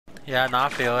Yeah, no, I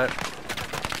feel it.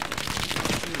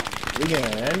 We getting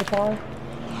an end upon?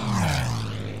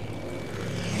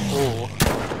 Ooh.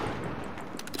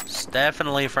 It's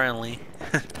definitely friendly.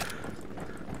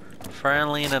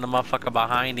 Friendly and then a motherfucker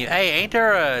behind you. Hey, ain't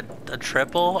there a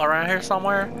triple around here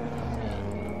somewhere?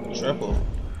 Triple?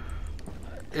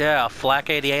 Yeah, a flak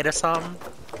 88 or something?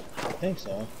 I think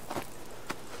so.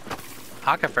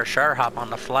 I could for sure hop on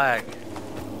the flag.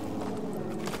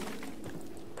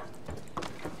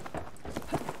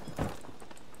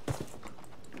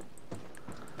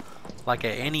 Like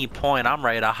at any point, I'm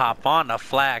ready to hop on the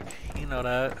flag. You know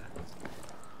that.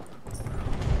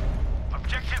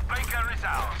 Objective Baker is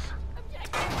ours.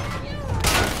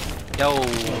 Yo,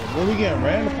 What we getting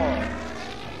ran upon?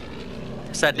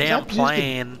 it's that damn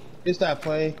plane. It's that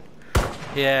plane.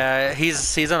 Yeah,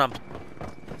 he's in a.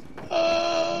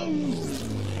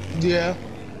 Yeah.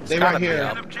 They gotta right be here.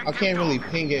 up. I can't really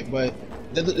ping it, but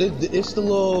it's the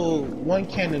little one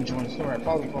cannon joint. Alright,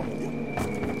 follow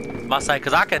me. Must say,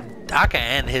 cause I can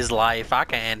end his life. I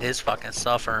can end his fucking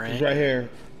suffering. It's right here.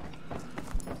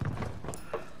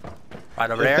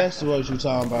 Right over If there. that's what you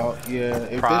talking about, yeah.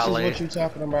 If Probably. this is what you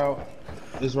talking about,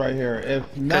 it's right here.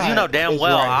 If not, Cause you know damn it's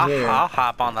well right here. I'll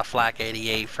hop on the flak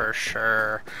 88 for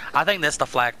sure. I think this the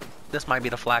flak. This might be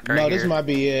the flak right No, here. this might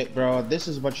be it, bro. This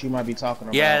is what you might be talking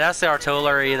about. Yeah, that's the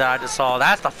artillery that I just saw.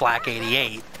 That's the flak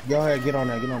 88. Go ahead, get on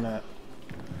that, get on that.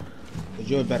 Cause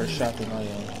you're a better shot than I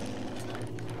am.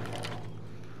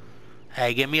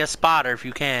 Hey, give me a spotter if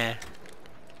you can.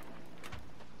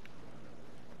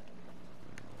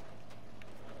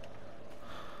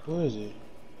 Where is it?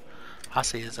 I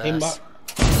see his Hey, ass.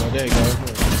 oh, there you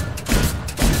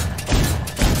go.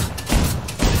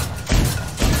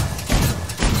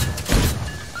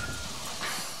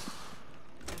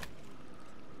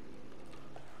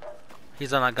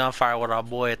 He's on a gunfire with our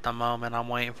boy at the moment. I'm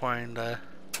waiting for him to.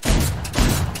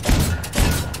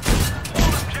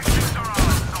 Objectives are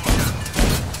ours, soldier.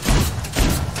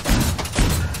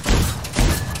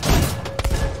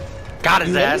 Got his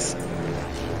You hit ass.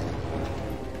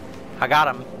 I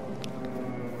got him.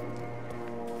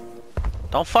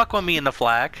 Don't fuck with me in the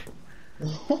flak.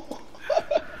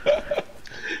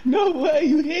 No way,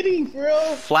 you hitting, bro.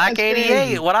 Flak That's 88.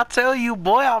 crazy. What I tell you,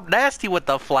 boy, I'm nasty with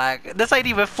the flak. This ain't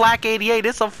even flak 88.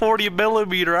 It's a 40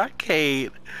 millimeter. I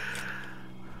can't.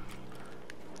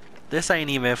 This ain't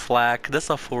even flak.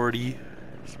 This a 40.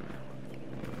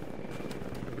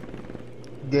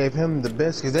 Gave him the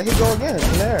biscuits. There he go again. It's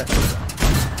in there.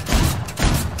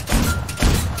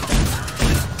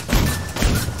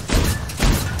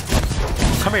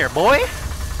 Come here, boy.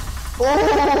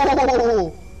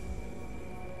 Oh!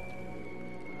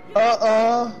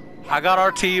 I got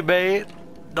our teammate.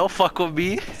 Don't fuck with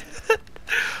me.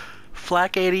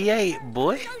 Flak 88,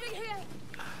 boy.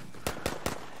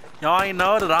 Y'all ain't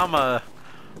know that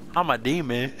I'm a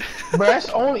demon. But that's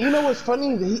only, you know what's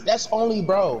funny? That's only,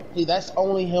 bro. That's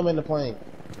only him in the plane.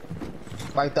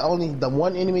 Like the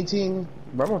one enemy team.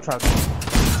 Bro, I'm gonna try to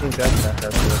team deathmatch after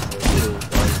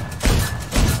this.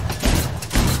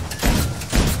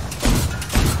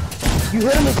 You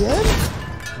hit him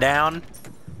again? Down.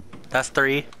 That's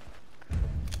 3.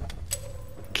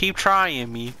 Keep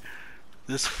trying me.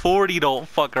 This 40 don't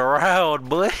fuck around,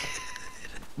 boy.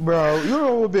 Bro, you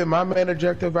know what would be my main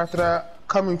objective after that?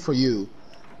 Coming for you.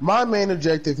 My main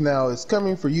objective now is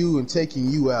coming for you and taking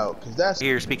you out. Cause that's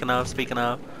Here, speaking of.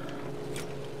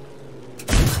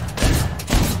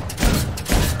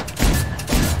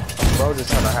 bro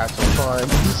just trying to have some fun.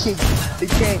 He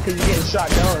can't cause you're getting shot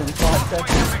down in 5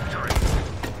 seconds.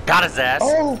 Victory. Got his ass.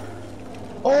 Oh!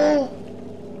 Oh!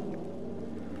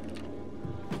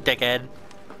 Dickhead.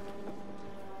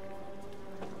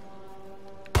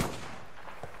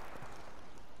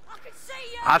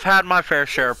 I've had my fair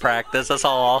share of practice, that's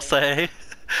all I'll say.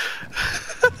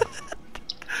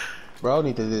 Bro,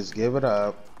 need to just give it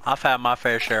up. I've had my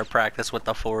fair share of practice with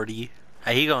the 40.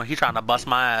 Hey, he trying to bust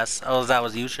my ass. Oh, that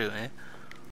was you shooting.